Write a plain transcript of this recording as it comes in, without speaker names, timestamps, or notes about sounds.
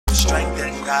strength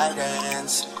and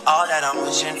guidance. All that I'm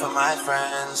wishing for my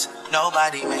friends.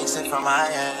 Nobody makes it from my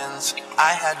ends.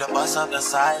 I had to bust up the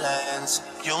silence.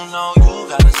 You know you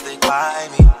gotta stick by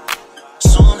me.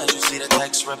 Soon as you see the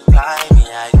text, reply me.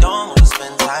 I don't wanna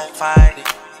spend time fighting.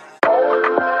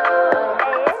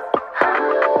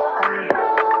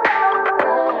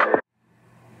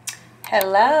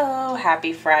 Hello,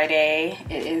 happy Friday.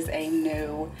 It is a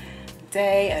new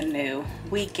day, a new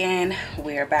weekend.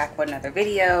 We're back with another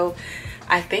video.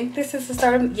 I think this is the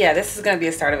start of, yeah, this is gonna be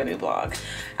a start of a new vlog.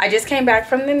 I just came back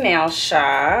from the nail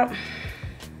shop.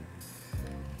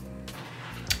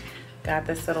 Got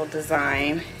this little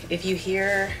design. If you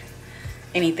hear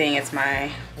anything, it's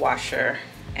my washer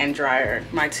and dryer,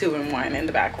 my 2-in-1 in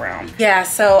the background. Yeah,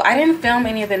 so I didn't film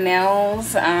any of the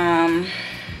nails,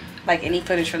 like any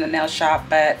footage from the nail shop,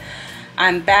 but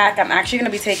I'm back. I'm actually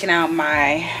gonna be taking out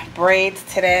my braids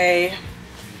today,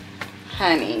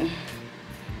 honey.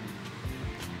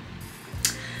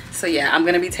 So yeah, I'm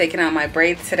gonna be taking out my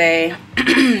braids today.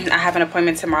 I have an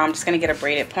appointment tomorrow. I'm just gonna get a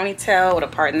braided ponytail with a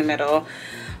part in the middle.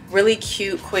 Really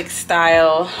cute, quick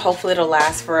style. Hopefully it'll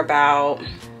last for about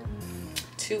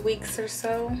 2 weeks or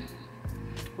so.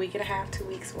 Week and a half, 2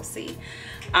 weeks, we'll see.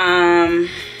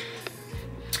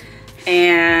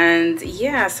 And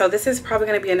yeah, so this is probably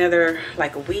gonna be another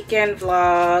like weekend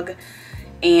vlog.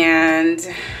 And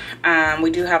we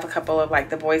do have a couple of, like,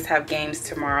 the boys have games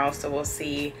tomorrow, so we'll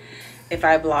see if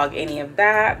I vlog any of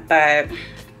that. But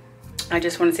I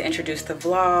just wanted to introduce the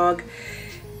vlog.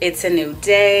 It's a new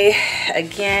day.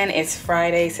 Again, it's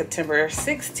Friday, September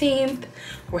 16th.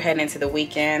 We're heading into the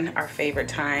weekend, our favorite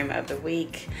time of the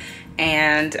week.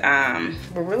 And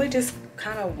we're really just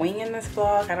kind of winging this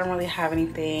vlog. I don't really have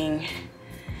anything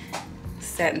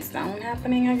set in stone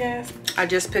happening, I guess. I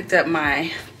just picked up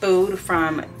my food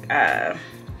from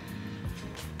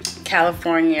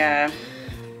California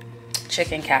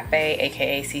Chicken Cafe,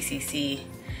 aka CCC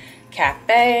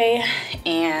Cafe,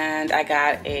 and I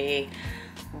got a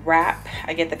wrap.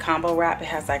 I get the combo wrap. It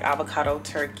has like avocado,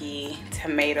 turkey,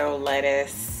 tomato,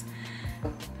 lettuce,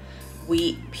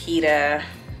 wheat pita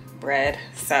bread.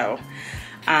 So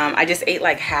I just ate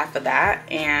like half of that,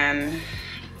 and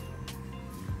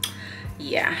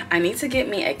yeah, I need to get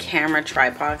me a camera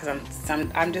tripod because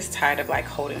I'm just tired of like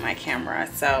holding my camera.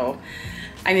 So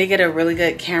I need to get a really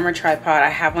good camera tripod. I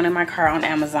have one in my car on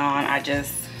Amazon. I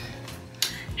just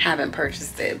haven't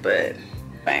purchased it, but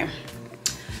anyway,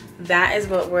 that is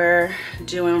what we're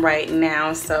doing right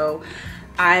now. So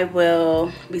I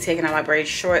will be taking out my braids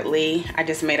shortly. I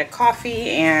just made a coffee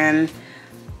and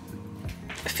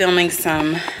filming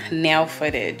some nail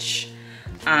footage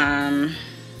on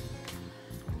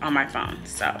my phone.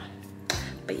 So,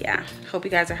 but yeah, hope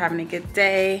you guys are having a good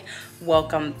day.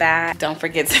 Welcome back. Don't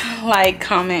forget to like,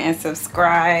 comment, and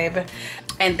subscribe.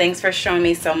 And thanks for showing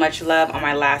me so much love on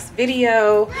my last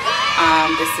video.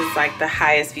 This is like the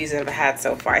highest views that I've had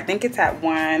so far. I think it's at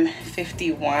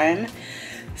 151.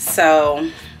 So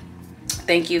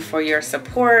thank you for your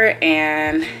support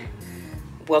and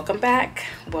welcome back.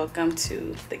 Welcome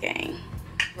to the gang.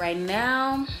 Right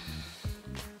now,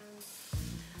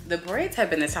 the braids have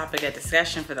been the topic of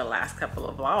discussion for the last couple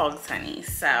of vlogs, honey.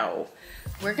 So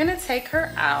we're gonna take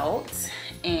her out,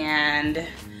 and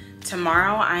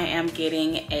tomorrow I am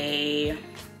getting a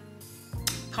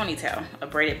ponytail, a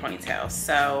braided ponytail.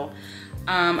 So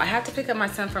I have to pick up my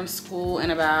son from school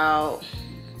in about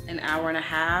an hour and a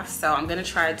half. So I'm gonna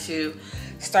try to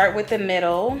start with the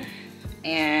middle,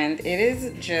 and it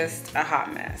is just a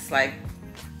hot mess. Like,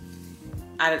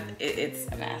 it's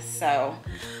a mess. So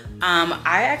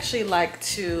I actually like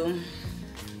to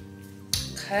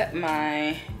cut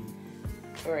my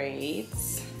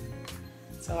braids.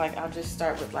 So like, I'll just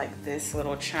start with like this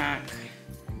little chunk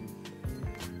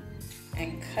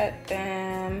and cut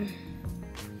them.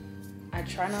 I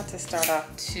try not to start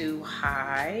off too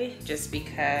high just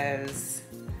because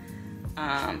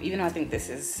even though I think this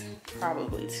is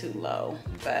probably too low,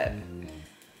 but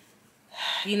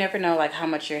you never know like how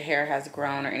much your hair has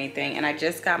grown or anything. And I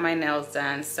just got my nails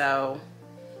done, so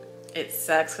it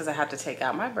sucks because I have to take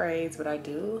out my braids, but I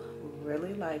do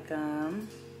really like them.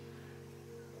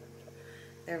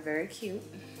 They're very cute,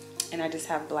 and I just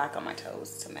have black on my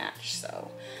toes to match.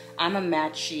 So I'm a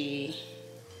matchy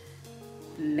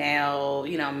nail,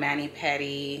 you know,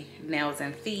 mani-pedi, nails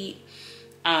and feet.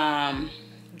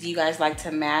 Do you guys like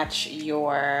to match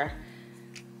your,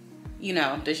 you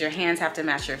know, does your hands have to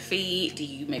match your feet? Do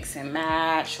you mix and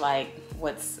match? Like,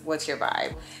 what's your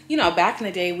vibe? You know, back in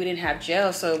the day we didn't have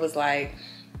gel, so it was like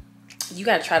you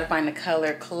got to try to find the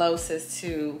color closest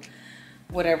to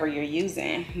whatever you're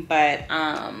using. But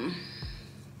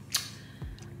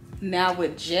Now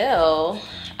with gel,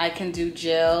 I can do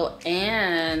gel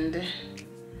and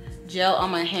gel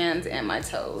on my hands and my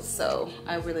toes. So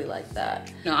I really like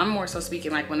that. No, I'm more so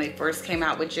speaking like when they first came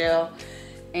out with gel,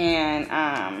 and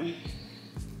I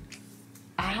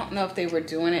don't know if they were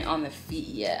doing it on the feet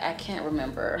yet. I can't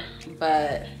remember,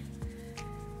 but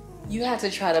you have to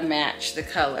try to match the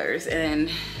colors, and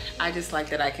I just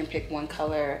like that I can pick one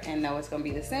color and know it's gonna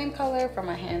be the same color for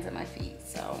my hands and my feet.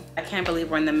 So I can't believe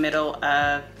we're in the middle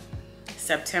of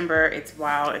September. It's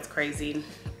wild, it's crazy.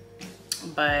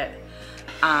 But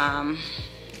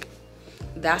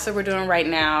that's what we're doing right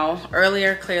now.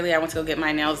 Earlier, clearly I went to go get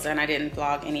my nails done. I didn't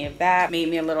vlog any of that. Made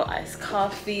me a little iced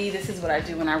coffee. This is what I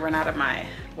do when I run out of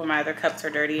when my other cups are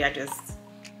dirty. I just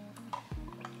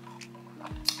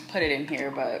put it in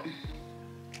here, but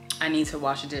I need to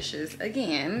wash dishes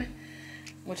again,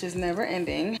 which is never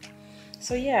ending.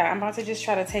 So yeah, I'm about to just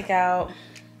try to take out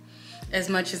as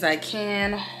much as I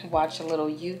can, watch a little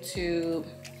YouTube,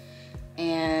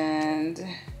 and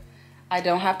I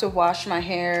don't have to wash my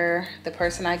hair. The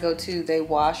person I go to, they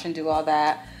wash and do all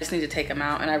that. I just need to take them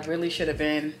out, and I really should have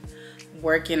been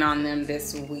working on them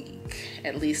this week,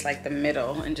 at least like the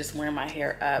middle, and just wearing my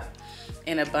hair up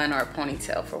in a bun or a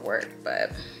ponytail for work,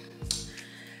 but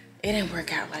it didn't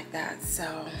work out like that.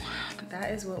 So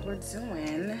that is what we're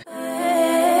doing.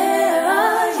 Where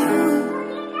are you?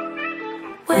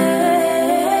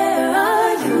 Where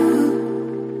are you?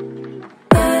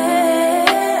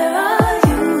 Where are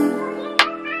you?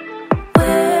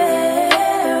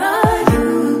 Where are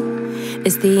you?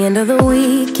 It's the end of the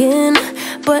weekend,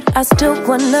 but I still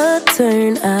wanna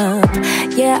turn up.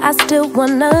 Yeah, I still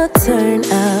wanna turn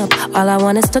up. All I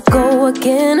want is to go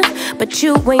again, but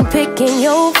you ain't picking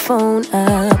your phone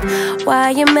up.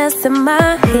 Why you messing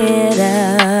my head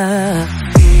up?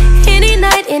 Any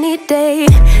night, any day,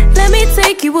 let me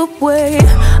take you away.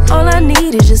 All I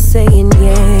need is just saying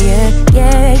yeah, yeah,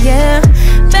 yeah, yeah.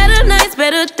 Better nights,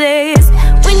 better days,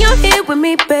 when you're here with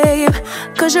me, babe.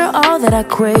 Cause you're all that I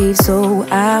crave, so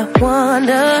I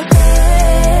wonder,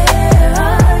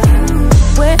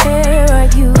 where are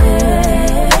you?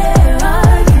 Where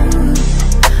are you?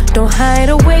 Don't hide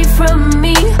away from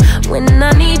me when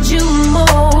I need you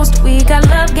most. We got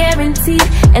love guaranteed,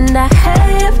 and I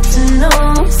have to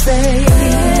know, say,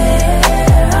 where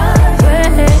are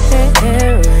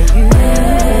you?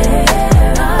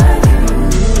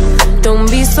 Don't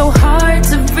be so hard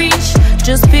to reach,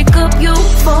 just pick up your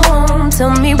phone.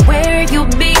 Tell me where you'll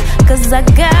be, cause I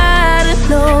gotta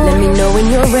know. Let me know when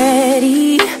you're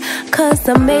ready, cause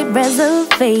I made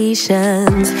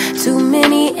reservations. Too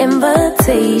many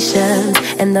invitations,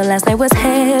 and the last night was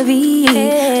heavy.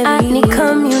 I need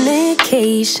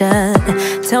communication.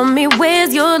 Tell me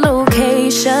where's your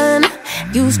location.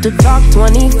 Used to talk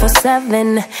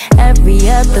 24/7, every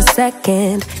other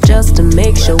second, just to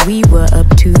make sure we were up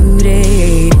to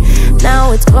date.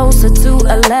 Now it's closer to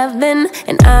 11,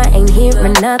 and I ain't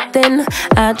hearing nothing.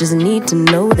 I just need to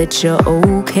know that you're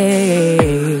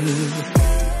okay.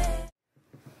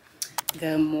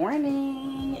 Good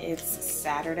morning. It's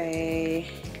Saturday,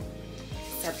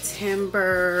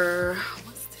 September,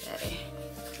 what's today?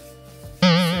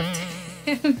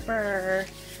 September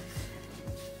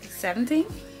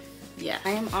 17th? Yeah,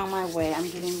 I am on my way. I'm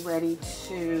getting ready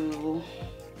to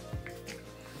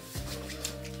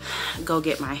go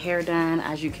get my hair done.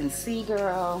 As you can see,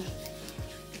 girl,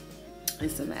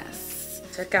 it's a mess.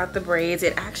 Check out the braids.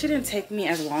 It actually didn't take me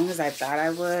as long as I thought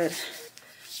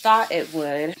it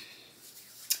would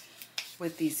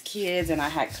with these kids, and I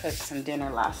had cooked some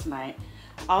dinner last night.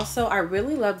 Also, I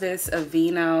really love this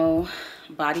Aveeno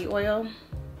body oil.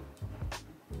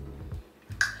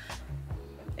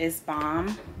 It's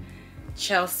bomb.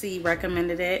 Chelsea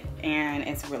recommended it, and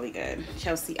it's really good.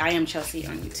 Chelsea, I am Chelsea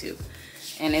on YouTube,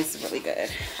 and it's really good.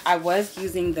 I was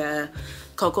using the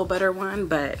cocoa butter one,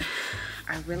 but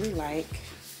I really like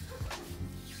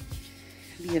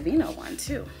the Aveeno one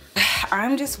too.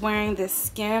 I'm just wearing this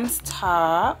Skims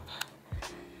top,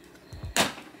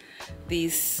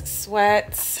 these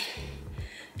sweats,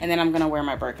 and then I'm gonna wear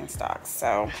my Birkenstocks.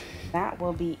 So that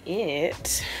will be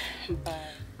it. But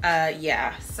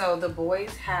yeah, so the boys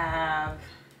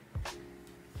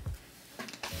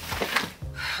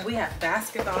we have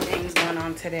basketball games going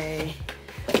on today,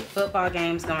 football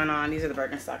games going on. These are the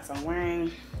Birkenstocks I'm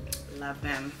wearing. Love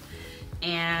them.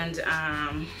 And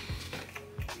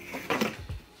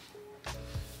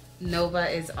Nova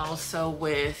is also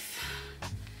with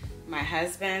my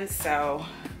husband, so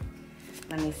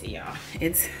let me see, y'all.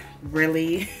 It's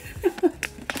really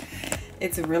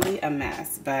it's really a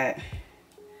mess, but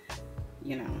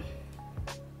you know,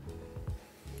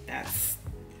 that's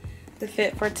the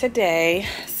fit for today.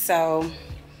 So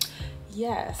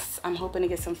yes, I'm hoping to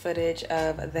get some footage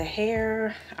of the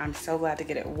hair. I'm so glad to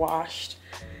get it washed,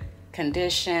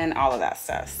 conditioned, all of that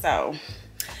stuff. So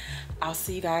I'll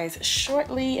see you guys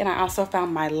shortly. And I also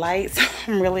found my lights.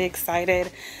 I'm really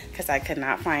excited because I could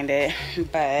not find it.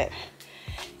 But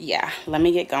yeah, let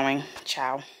me get going.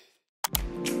 Ciao.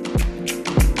 And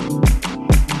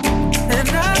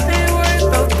I've been worried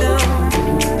about them.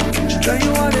 Girl,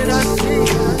 you wanted I see.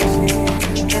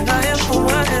 And I am who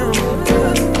I am.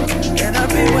 And I'll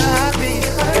be where I be.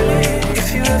 If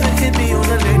you ever hit me on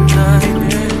a late night,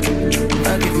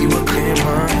 I'll give you a clear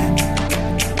mind.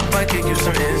 Might give you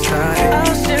some insight.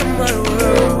 I'll share my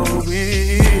world with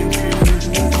you.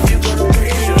 If you're gonna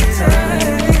waste your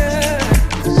time,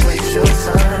 waste your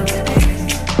time.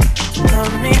 Tell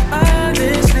me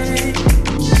honestly.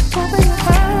 Open your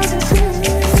eyes and see.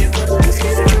 If you're gonna risk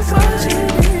it, I'm watching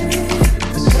me.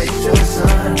 Waste your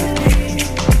time with me.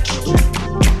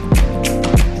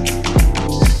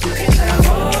 You can have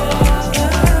all the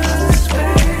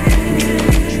space,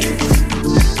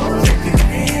 all that you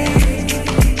need.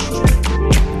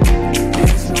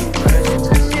 There's no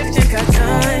pressure if you got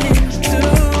time to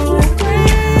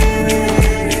waste.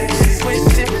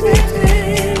 Waste it with me.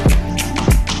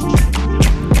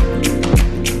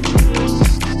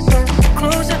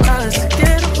 Close your eyes to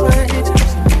get away.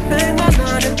 Just pay my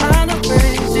night and I'll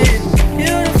arrange it.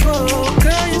 Beautiful,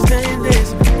 girl, you're stainless.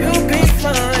 You'll be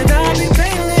fine, I'll be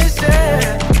painless,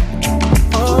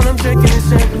 yeah. All I'm drinking is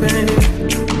champagne.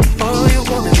 All you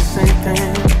want is the same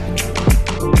thing.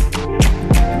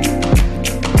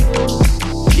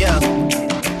 Yeah.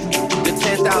 The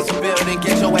 10,000 building,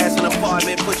 get your ass an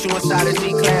apartment, put you inside a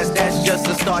G-class, that's just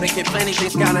a starter kit. Plenty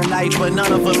things got in life, but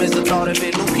none of them is the thought of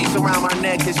it. New piece around my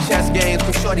neck is chess games.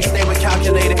 Cause shorty stay with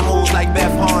calculated moves like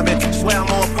Beth Harmon. Swear I'm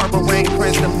more purple rain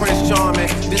prince than Prince Charming.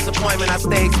 Disappointment I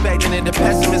stay expecting it. The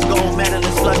pessimist gold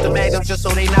medalist flush the magnum just so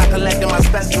they not collecting my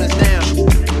specimens down.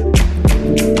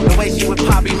 The way she with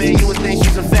Poppy, man, you would think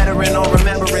she's a veteran or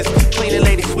remembrance. Cleaning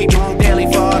lady, sweep the room daily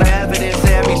for all the evidence of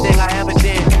everything I ever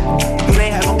did. Do they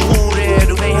have a pool there?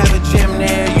 Do they have a gym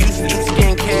there? You used to do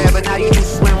skincare, but now you do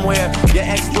swimwear. Your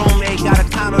ex-roommate got a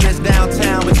condo that's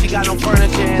downtown, but she got no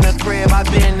furniture in her crib. I've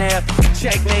been there.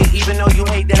 Checkmate, even though you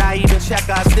hate that I even check,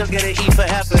 I still get an E for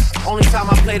effort. Only time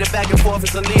I play the back and forth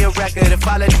is a Leah record. If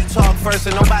I let you talk first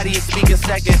and nobody is speaking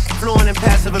second. Fluent in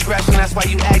passive aggression, that's why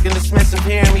you acting dismissive.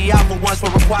 Hearing me out for once will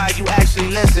require you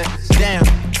actually listen. Damn.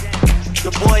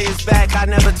 The boy is back, I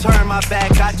never turn my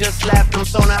back. I just slapped him,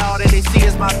 so now all that they see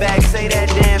is my back. Say that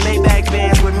damn Maybach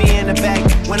bands with me in the back.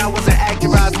 When I was an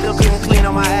actor, I still couldn't clean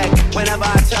on my act. Whenever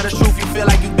I tell the truth, you feel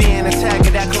like you being attacked.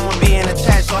 And that come with being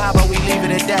attached, so how about we leave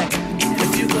it at that?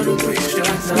 If you gonna waste your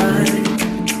time,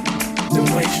 then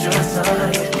waste your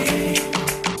time with me.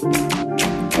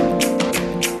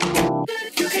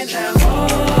 You can have all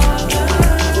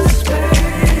the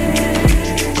space,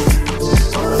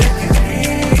 all that you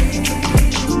need.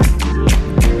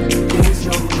 There's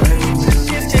no place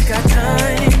if you got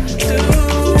time to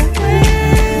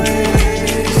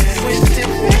waste it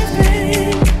with me.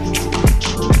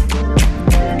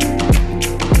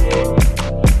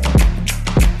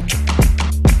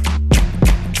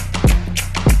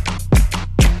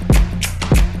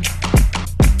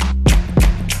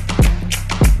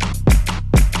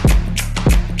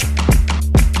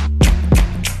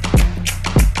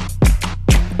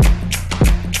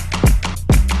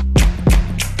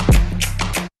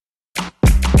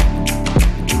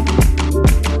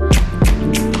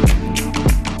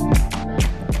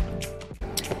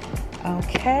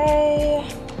 Okay,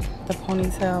 the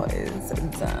ponytail is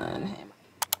done.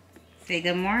 Say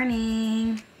good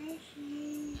morning.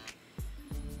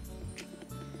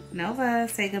 Nova,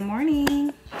 say good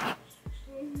morning.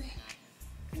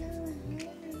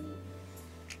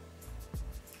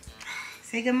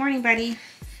 Say good morning, buddy.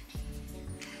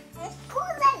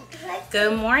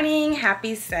 Good morning,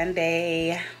 happy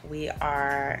Sunday. We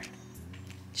are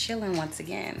chilling once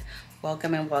again.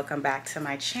 Welcome and welcome back to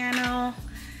my channel.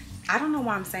 I don't know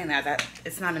why I'm saying that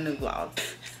it's not a new vlog.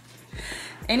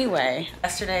 Anyway,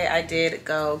 yesterday I did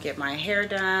go get my hair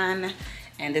done,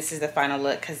 and this is the final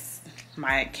look because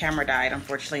my camera died,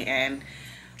 unfortunately, and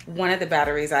one of the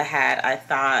batteries I had I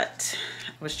thought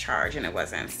was charged and it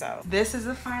wasn't. So this is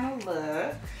the final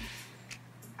look.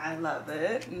 I love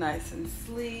it, nice and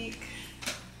sleek.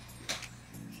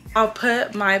 I'll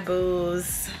put my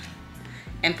boo's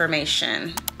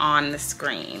information on the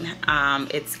screen.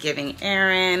 It's giving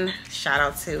Erin. Shout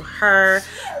out to her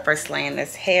for slaying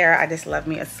this hair. I just love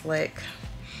me a slick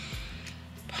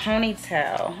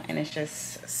ponytail, and it's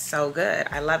just so good.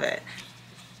 I love it.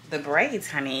 The braids,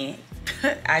 honey,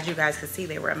 As you guys could see,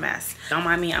 they were a mess. Don't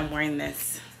mind me, I'm wearing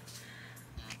this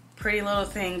pretty little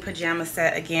thing pajama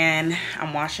set again.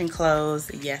 I'm washing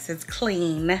clothes. Yes, it's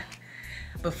clean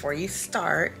before you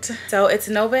start. So it's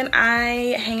Nova and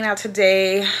I hanging out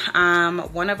today.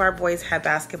 One of our boys had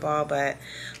basketball, but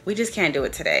we just can't do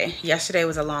it today. Yesterday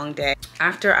was a long day.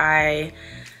 After I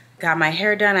got my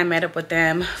hair done, I met up with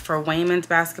them for Wayman's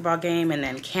basketball game, and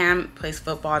then Cam plays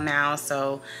football now,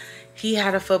 so he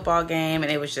had a football game,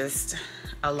 and it was just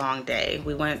a long day.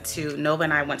 Nova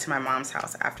and I went to my mom's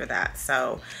house after that.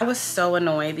 So I was so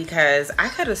annoyed because I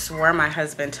could have swore my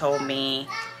husband told me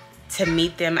to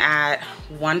meet them at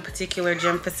one particular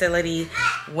gym facility,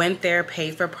 went there,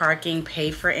 paid for parking,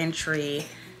 paid for entry,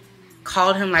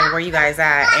 called him like, where you guys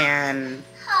at? And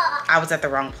I was at the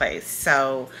wrong place.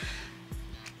 So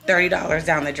 $30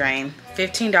 down the drain,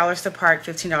 $15 to park,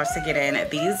 $15 to get in.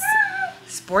 These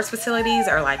sports facilities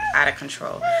are like out of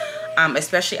control,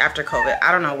 especially after COVID.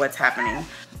 I don't know what's happening.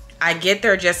 I get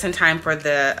there just in time for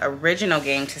the original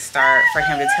game to start for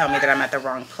him to tell me that I'm at the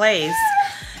wrong place.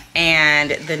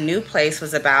 And the new place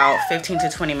was about 15 to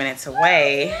 20 minutes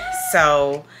away.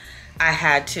 So I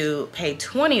had to pay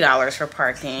 $20 for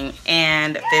parking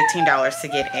and $15 to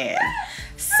get in.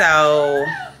 So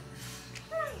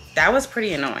that was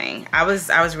pretty annoying. I was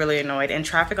really annoyed, and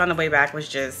traffic on the way back was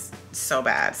just so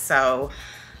bad. So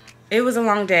it was a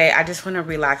long day. I just want to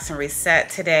relax and reset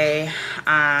today.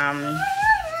 And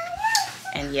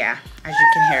yeah, as you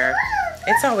can hear,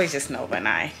 it's always just Nova and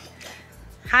I.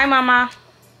 Hi, Mama.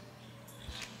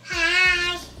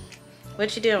 Hi.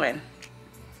 What you doing?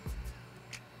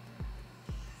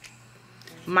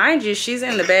 Mind you, she's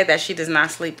in the bed that she does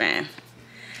not sleep in.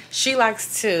 She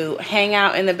likes to hang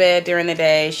out in the bed during the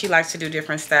day. She likes to do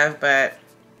different stuff, but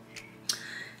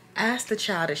ask the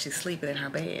child if she's sleeping in her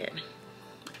bed.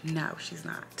 No, she's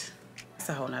not. It's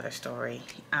a whole nother story.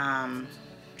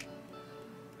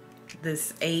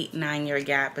 This 8-9 year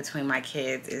gap between my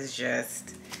kids is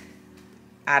just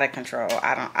out of control.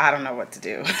 I don't know what to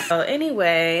do. So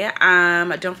anyway,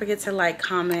 don't forget to like,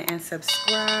 comment, and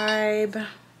subscribe.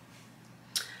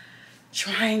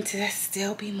 Trying to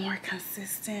still be more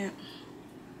consistent.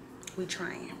 We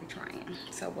trying.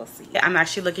 So we'll see. I'm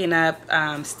actually looking up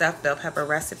stuffed bell pepper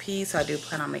recipes, so I do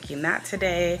plan on making that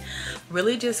today.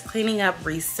 Really just cleaning up,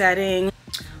 resetting,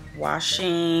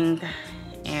 washing,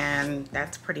 and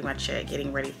that's pretty much it.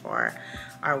 Getting ready for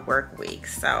our work week.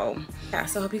 So yeah,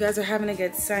 so hope you guys are having a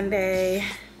good Sunday.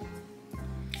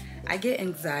 I get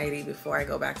anxiety before I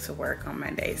go back to work on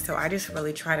Monday, so I just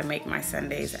really try to make my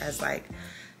Sundays as like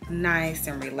nice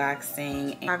and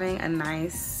relaxing, having a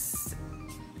nice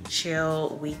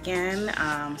chill weekend.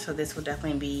 So this will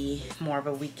definitely be more of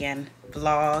a weekend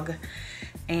vlog,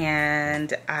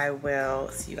 and I will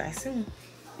see you guys soon.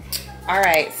 All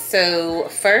right, so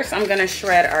first I'm gonna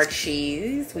shred our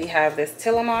cheese. We have this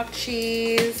Tillamook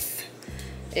cheese.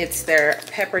 It's their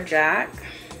pepper jack.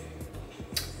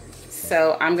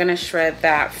 So I'm gonna shred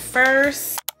that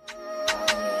first.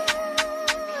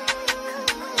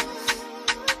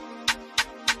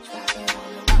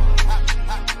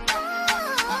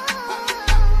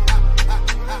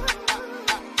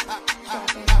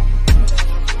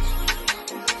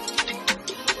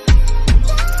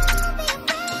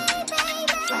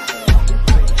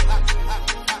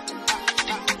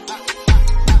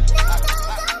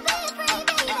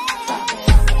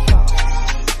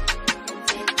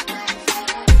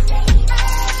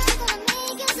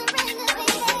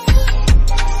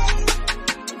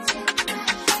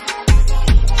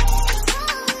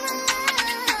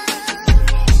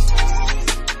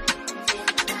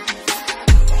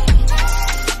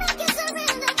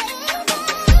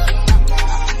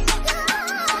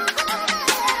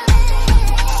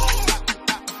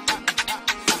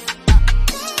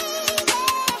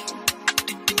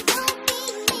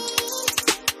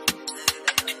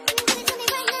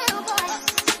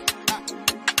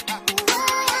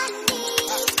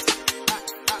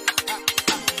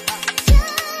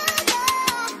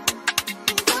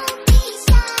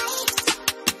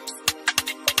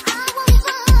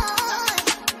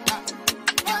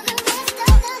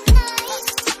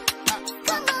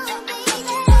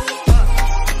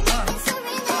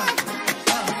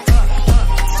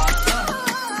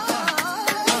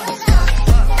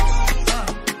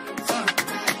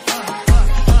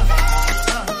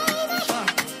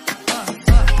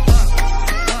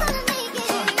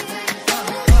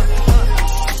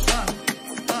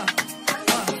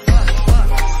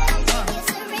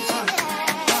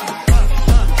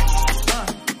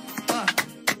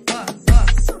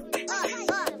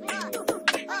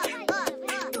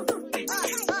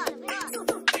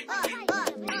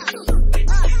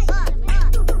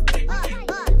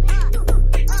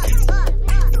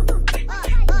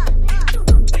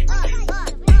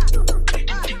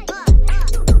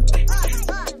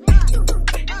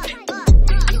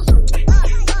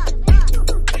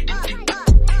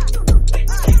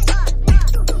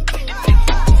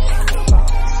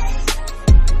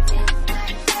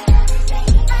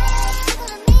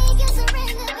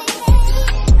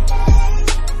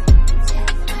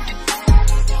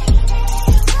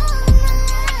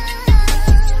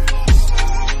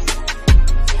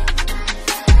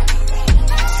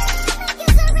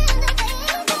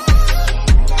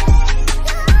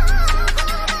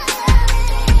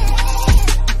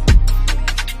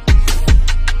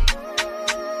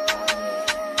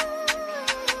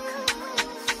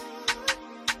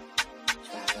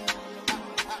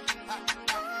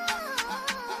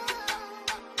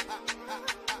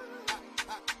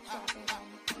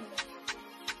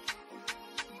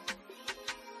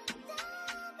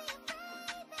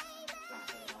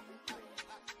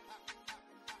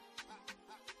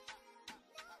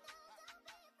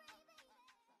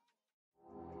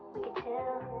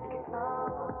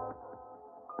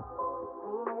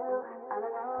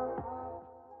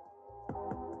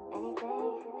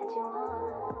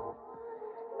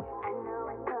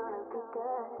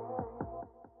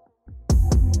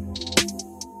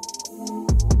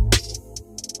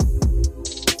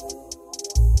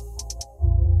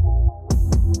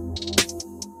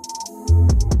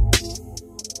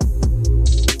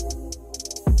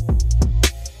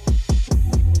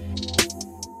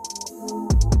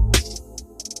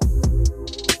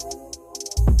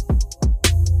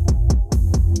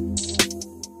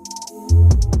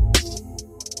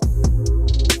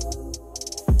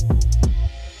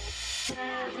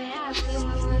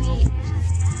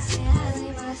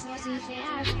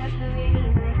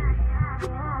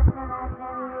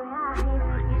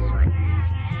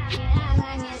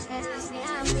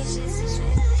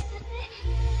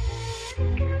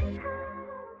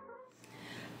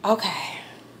 Okay,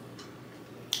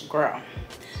 girl,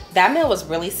 that meal was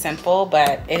really simple,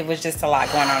 but it was just a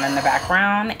lot going on in the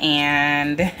background.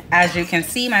 And as you can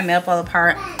see, my meal fell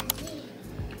apart.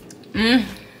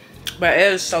 But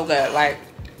it was so good, like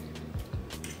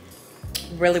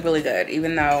really, really good,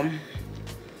 even though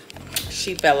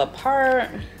she fell apart.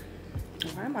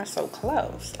 Why am I so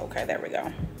close? Okay, there we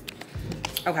go.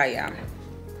 Okay, yeah.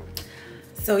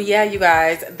 So yeah, you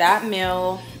guys, that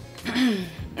meal,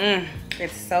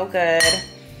 it's so good.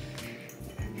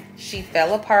 She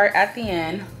fell apart at the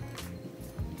end,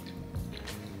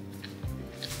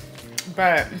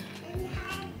 but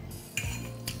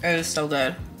it was so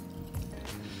good.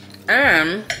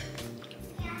 And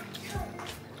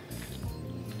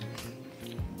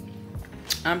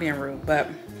I'm being rude, but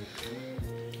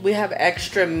we have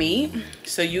extra meat,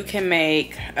 so you can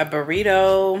make a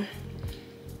burrito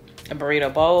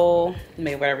bowl,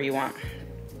 make whatever you want.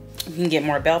 You can get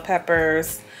more bell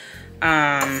peppers.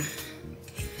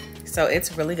 So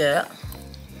it's really good.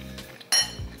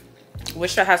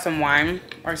 Wish I had some wine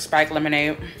or spiked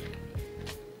lemonade.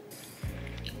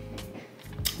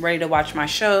 Ready to watch my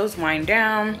shows, wind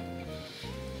down.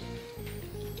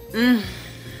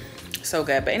 So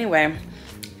good. But anyway,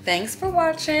 thanks for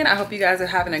watching. I hope you guys are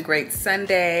having a great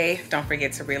Sunday. Don't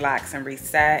forget to relax and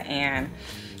reset and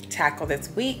tackle this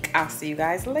week. I'll see you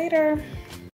guys later.